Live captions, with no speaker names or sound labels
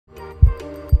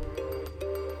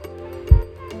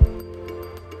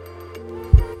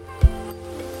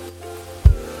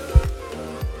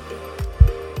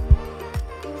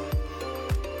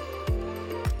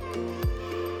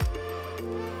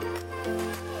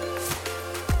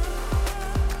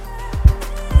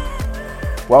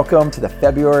Welcome to the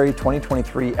February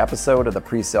 2023 episode of the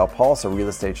Pre-Sale Pulse, a real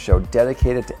estate show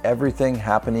dedicated to everything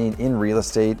happening in real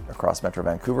estate across Metro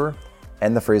Vancouver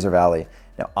and the Fraser Valley.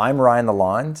 Now, I'm Ryan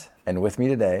Lalonde, and with me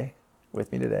today,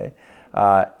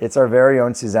 it's our very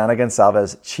own Susana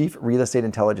Gonsalves, Chief Real Estate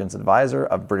Intelligence Advisor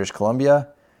of British Columbia,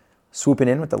 swooping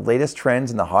in with the latest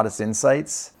trends and the hottest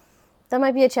insights. That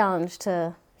might be a challenge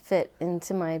to fit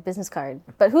into my business card,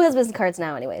 but who has business cards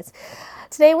now anyways?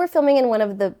 Today we're filming in one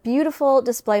of the beautiful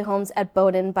display homes at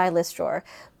Bowden by Listdrawer.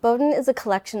 Bowden is a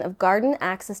collection of garden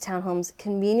access townhomes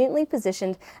conveniently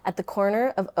positioned at the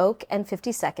corner of Oak and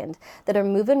 52nd that are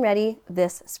move-in ready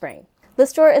this spring.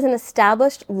 Listdrawer is an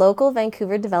established local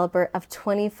Vancouver developer of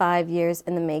 25 years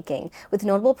in the making, with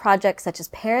notable projects such as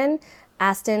Perrin,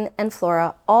 Aston, and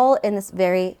Flora, all in this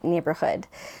very neighborhood.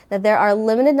 Now, there are a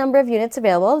limited number of units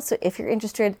available, so if you're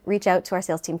interested, reach out to our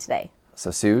sales team today. So,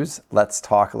 Suze, let's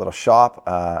talk a little shop.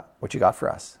 What you got for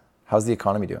us? How's the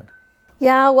economy doing?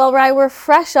 Yeah, well, Ryan, we're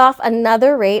fresh off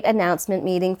another rate announcement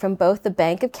meeting from both the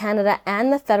Bank of Canada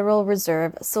and the Federal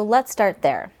Reserve, so let's start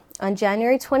there. On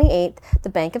January 28th, the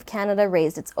Bank of Canada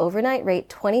raised its overnight rate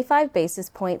 25 basis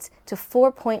points to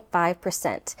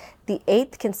 4.5%, the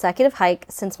eighth consecutive hike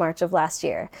since March of last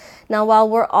year. Now, while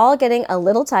we're all getting a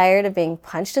little tired of being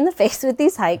punched in the face with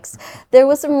these hikes, there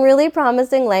was some really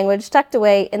promising language tucked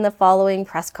away in the following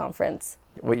press conference.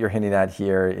 What you're hinting at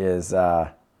here is,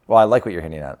 I like what you're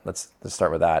hinting at. Let's start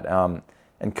with that.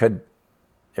 And could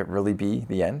it really be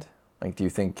the end? Like, do you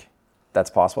think that's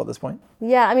possible at this point?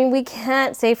 Yeah, I mean, we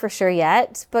can't say for sure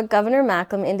yet, but Governor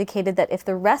Macklem indicated that if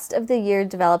the rest of the year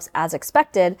develops as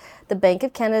expected, the Bank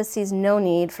of Canada sees no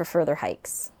need for further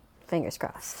hikes. Fingers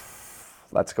crossed.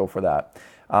 Let's go for that.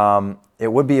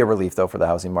 It would be a relief, though, for the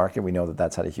housing market. We know that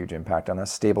that's had a huge impact on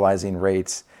us. Stabilizing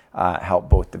rates help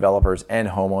both developers and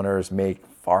homeowners make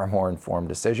far more informed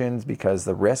decisions because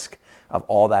the risk of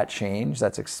all that change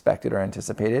that's expected or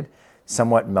anticipated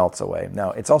somewhat melts away.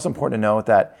 Now, it's also important to note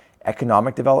that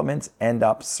economic developments end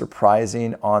up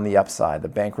surprising on the upside. The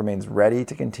bank remains ready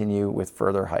to continue with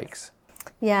further hikes.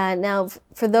 Yeah, now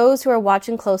for those who are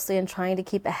watching closely and trying to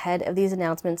keep ahead of these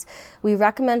announcements, we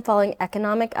recommend following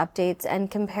economic updates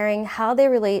and comparing how they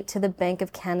relate to the Bank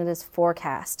of Canada's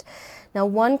forecast. Now,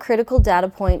 one critical data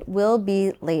point will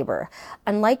be labor.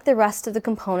 Unlike the rest of the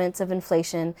components of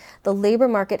inflation, the labor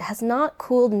market has not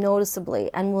cooled noticeably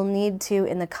and will need to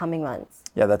in the coming months.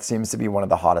 Yeah, that seems to be one of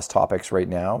the hottest topics right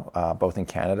now, both in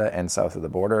Canada and south of the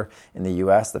border. In the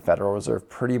U.S., the Federal Reserve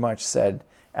pretty much said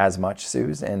as much,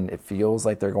 Suze, and it feels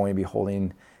like they're going to be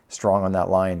holding strong on that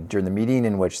line. During the meeting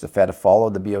in which the Fed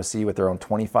followed the BOC with their own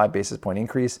 25 basis point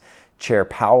increase, Chair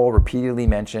Powell repeatedly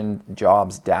mentioned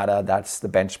jobs data. That's the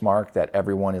benchmark that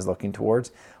everyone is looking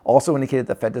towards. Also indicated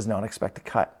the Fed does not expect to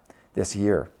cut this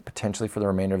year, potentially for the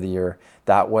remainder of the year.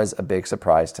 That was a big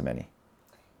surprise to many.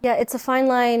 Yeah, it's a fine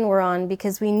line we're on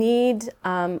because we need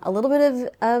a little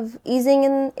bit of easing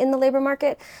in the labor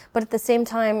market, but at the same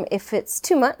time, if it's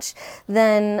too much,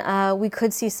 then we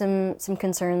could see some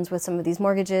concerns with some of these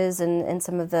mortgages and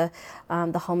some of the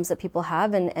homes that people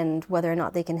have and whether or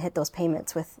not they can hit those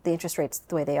payments with the interest rates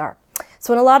the way they are.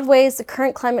 So in a lot of ways, the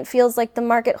current climate feels like the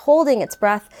market holding its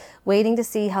breath, waiting to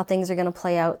see how things are going to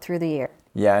play out through the year.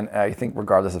 Yeah, and I think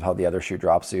regardless of how the other shoe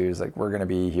drops, Suze, like we're going to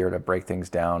be here to break things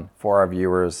down for our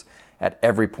viewers at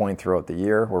every point throughout the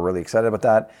year. We're really excited about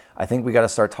that. I think we got to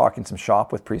start talking some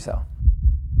shop with pre-sale.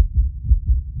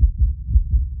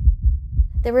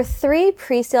 There were 3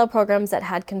 pre-sale programs that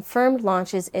had confirmed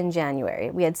launches in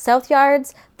January. We had South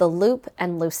Yards, The Loop,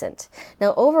 and Lucent.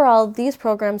 Now, overall, these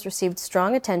programs received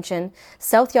strong attention.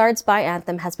 South Yards by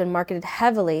Anthem has been marketed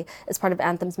heavily as part of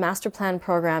Anthem's master plan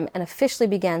program and officially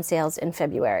began sales in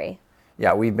February.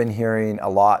 Yeah, we've been hearing a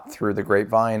lot through the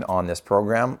grapevine on this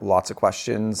program. Lots of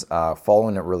questions,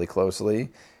 following it really closely.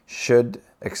 Should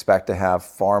expect to have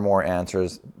far more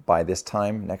answers by this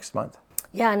time next month.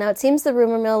 Yeah, now it seems the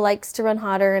rumor mill likes to run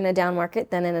hotter in a down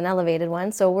market than in an elevated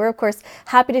one, so we're of course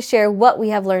happy to share what we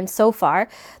have learned so far.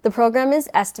 The program is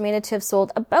estimated to have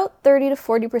sold about 30 to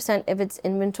 40% of its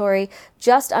inventory,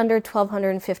 just under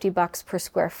 $1,250 per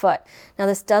square foot. Now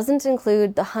this doesn't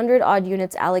include the 100-odd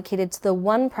units allocated to the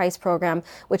one price program,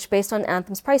 which based on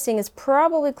Anthem's pricing is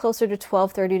probably closer to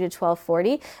 $1,230 to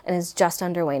 $1,240 and is just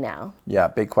underway now. Yeah,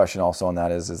 big question also on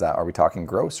that is that are we talking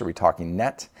gross? Are we talking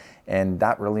net? And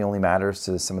that really only matters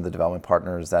to some of the development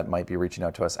partners that might be reaching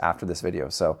out to us after this video.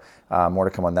 So more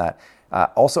to come on that.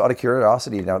 Also, out of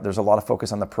curiosity, now there's a lot of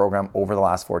focus on the program over the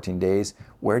last 14 days.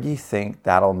 Where do you think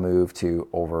that'll move to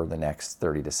over the next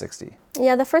 30 to 60?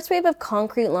 Yeah, the first wave of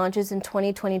concrete launches in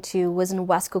 2022 was in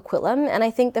West Coquitlam, and I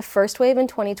think the first wave in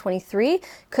 2023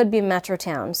 could be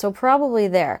Metrotown, so probably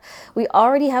there. We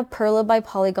already have Perla by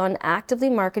Polygon actively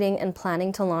marketing and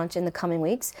planning to launch in the coming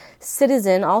weeks.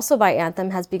 Citizen, also by Anthem,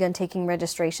 has begun taking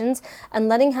registrations,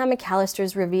 and Lettingham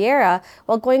McAllister's Riviera,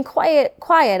 while going quiet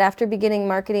after beginning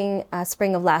marketing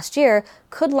spring of last year,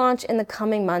 could launch in the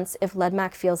coming months if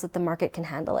Ledmac feels that the market can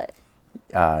handle it.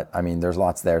 There's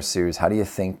lots there, Suze. How do you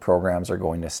think programs are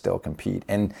going to still compete?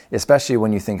 And especially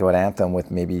when you think about Anthem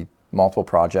with maybe multiple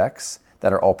projects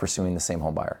that are all pursuing the same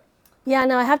home buyer. Yeah,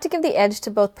 no, I have to give the edge to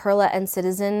both Perla and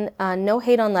Citizen. No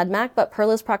hate on Ledmac, but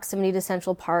Perla's proximity to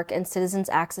Central Park and Citizen's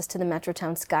access to the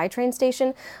Metrotown SkyTrain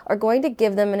station are going to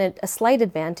give them a slight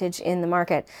advantage in the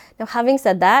market. Now, having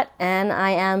said that, and I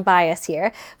am biased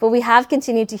here, but we have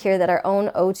continued to hear that our own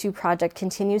O2 project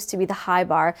continues to be the high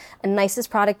bar and nicest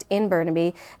product in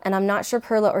Burnaby, and I'm not sure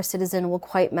Perla or Citizen will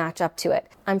quite match up to it.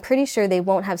 I'm pretty sure they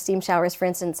won't have steam showers, for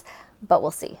instance, but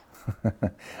we'll see.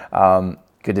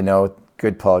 Good to know.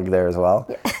 Good plug there as well.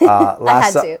 Yeah. I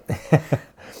had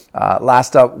to.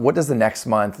 Last up, what does the next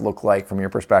month look like from your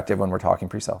perspective when we're talking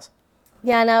pre-sales?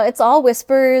 Yeah, no, it's all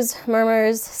whispers,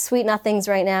 murmurs, sweet nothings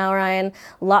right now, Ryan.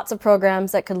 Lots of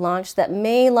programs that could launch that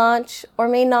may launch or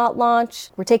may not launch.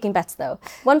 We're taking bets, though.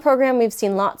 One program we've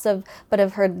seen lots of but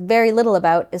have heard very little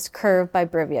about is Curve by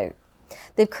Brivia.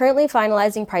 They're currently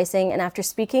finalizing pricing, and after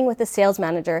speaking with the sales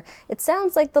manager, it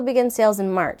sounds like they'll begin sales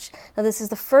in March. Now, this is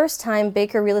the first time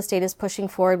Baker Real Estate is pushing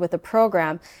forward with a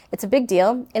program. It's a big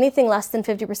deal. Anything less than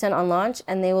 50% on launch,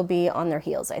 and they will be on their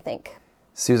heels, I think.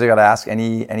 Suze, I got to ask,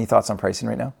 any thoughts on pricing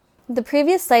right now? The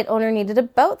previous site owner needed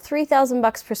about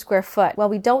 $3,000 per square foot. While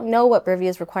we don't know what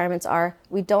Brivia's requirements are,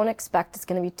 we don't expect it's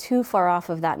going to be too far off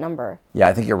of that number. Yeah,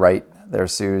 I think you're right there,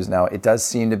 Suze. Now, it does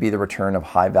seem to be the return of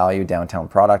high-value downtown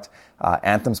product.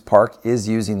 Anthem's Park is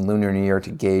using Lunar New Year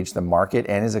to gauge the market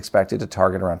and is expected to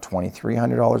target around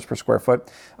 $2,300 per square foot.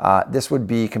 This would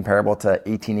be comparable to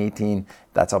 1818.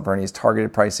 That's Alberni's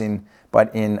targeted pricing,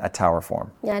 but in a tower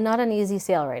form. Yeah, not an easy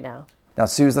sale right now. Now,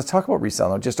 Suze, let's talk about resale.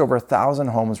 Now, just over 1,000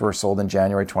 homes were sold in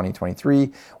January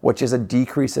 2023, which is a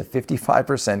decrease of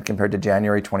 55% compared to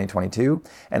January 2022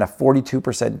 and a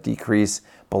 42% decrease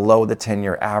below the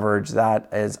 10-year average. That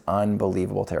is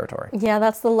unbelievable territory. Yeah,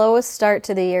 that's the lowest start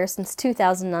to the year since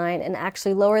 2009 and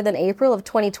actually lower than April of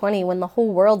 2020 when the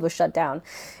whole world was shut down.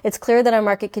 It's clear that our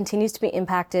market continues to be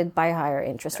impacted by higher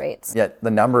interest rates. Yet the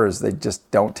numbers, they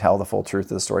just don't tell the full truth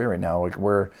of the story right now. Like,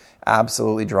 we're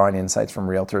absolutely drawing insights from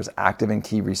realtors active in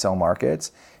key resale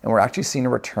markets, and we're actually seeing a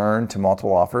return to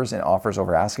multiple offers and offers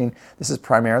over asking. This is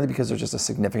primarily because there's just a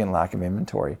significant lack of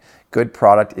inventory. Good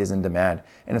product is in demand,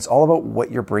 and it's all about what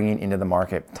you're bringing into the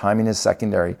market. Timing is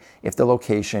secondary if the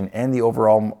location and the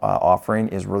overall offering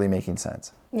is really making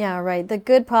sense. Yeah, right. The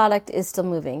good product is still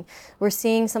moving. We're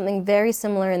seeing something very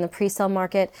similar in the pre-sale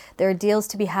market. There are deals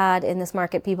to be had in this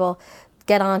market, people.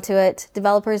 Get onto it.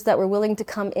 Developers that were willing to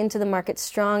come into the market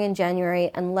strong in January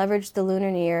and leverage the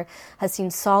Lunar New Year has seen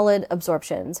solid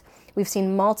absorptions. We've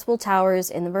seen multiple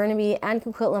towers in the Burnaby and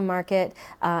Coquitlam market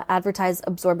advertise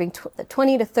absorbing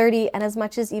 20 to 30 and as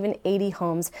much as even 80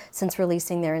 homes since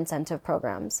releasing their incentive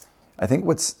programs. I think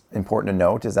what's important to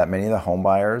note is that many of the home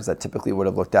buyers that typically would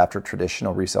have looked after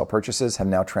traditional resale purchases have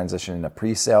now transitioned into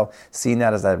pre-sale, seeing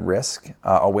that as a risk,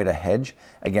 a way to hedge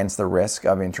against the risk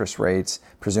of interest rates,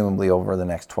 presumably over the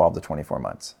next 12 to 24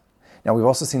 months. Now, we've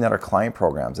also seen that our client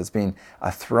programs, it's been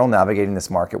a thrill navigating this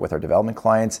market with our development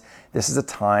clients. This is a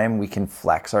time we can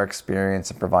flex our experience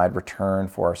and provide return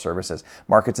for our services.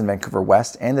 Markets in Vancouver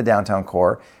West and the downtown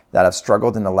core that have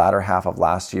struggled in the latter half of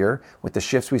last year, with the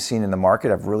shifts we've seen in the market,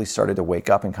 have really started to wake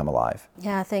up and come alive.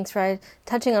 Yeah, thanks, Ryan.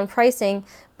 Touching on pricing,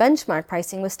 benchmark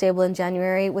pricing was stable in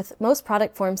January, with most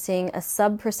product forms seeing a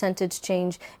sub-percentage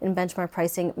change in benchmark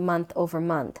pricing month over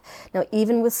month. Now,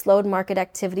 even with slowed market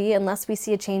activity, unless we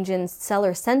see a change in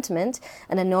seller sentiment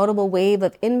and a notable wave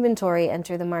of inventory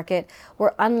enter the market,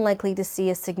 we're unlikely to see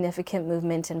a significant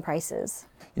movement in prices.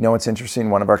 You know, it's interesting.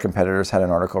 One of our competitors had an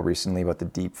article recently about the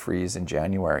deep freeze in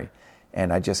January,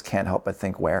 and I just can't help but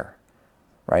think where,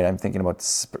 right? I'm thinking about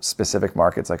specific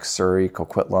markets like Surrey,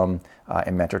 Coquitlam,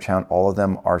 and Metrotown. All of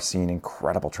them are seeing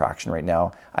incredible traction right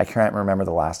now. I can't remember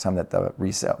the last time that the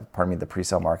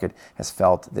pre-sale market has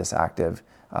felt this active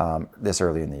this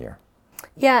early in the year.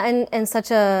 Yeah, and such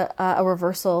a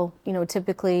reversal. You know,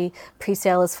 typically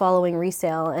pre-sale is following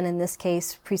resale, and in this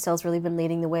case, pre-sale's really been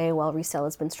leading the way while resale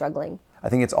has been struggling. I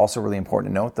think it's also really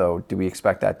important to note, though, do we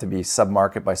expect that to be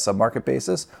sub-market by sub-market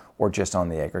basis or just on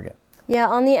the aggregate? Yeah,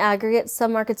 on the aggregate,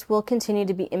 some markets will continue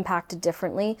to be impacted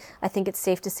differently. I think it's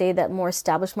safe to say that more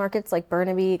established markets like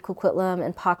Burnaby, Coquitlam,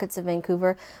 and pockets of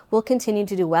Vancouver will continue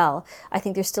to do well. I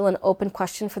think there's still an open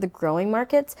question for the growing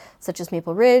markets, such as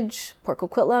Maple Ridge, Port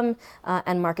Coquitlam,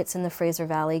 and markets in the Fraser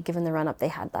Valley, given the run-up they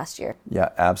had last year.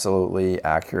 Yeah, absolutely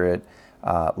accurate.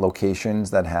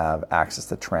 Locations that have access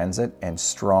to transit and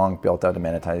strong built-out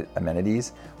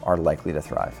amenities are likely to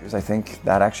thrive. I think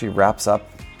that actually wraps up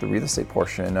the real estate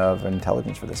portion of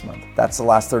intelligence for this month. That's the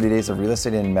last 30 days of real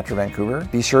estate in Metro Vancouver.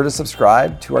 Be sure to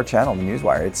subscribe to our channel, The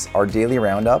Newswire. It's our daily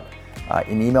roundup.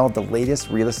 In email, the latest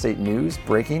real estate news,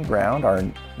 breaking ground. Our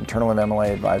internal and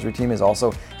MLA advisory team is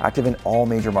also active in all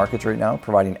major markets right now,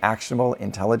 providing actionable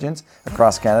intelligence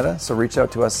across Canada. So reach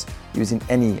out to us using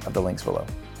any of the links below.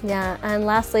 Yeah, and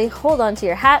lastly, hold on to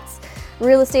your hats.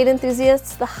 Real estate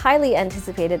enthusiasts, the highly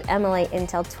anticipated MLA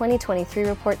Intel 2023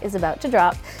 report is about to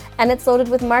drop, and it's loaded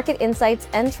with market insights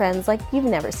and trends like you've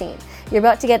never seen. You're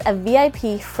about to get a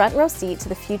VIP front row seat to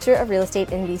the future of real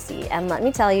estate in BC, and let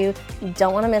me tell you, you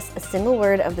don't want to miss a single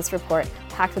word of this report,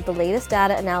 packed with the latest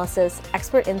data analysis,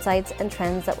 expert insights, and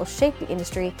trends that will shape the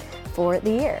industry for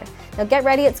the year. Now get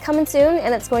ready, it's coming soon,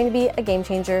 and it's going to be a game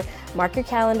changer. Mark your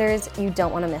calendars, you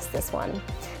don't want to miss this one.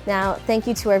 Now, thank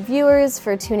you to our viewers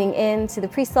for tuning in to the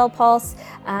Pre-Sale Pulse,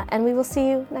 and we will see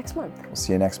you next month. We'll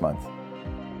see you next month.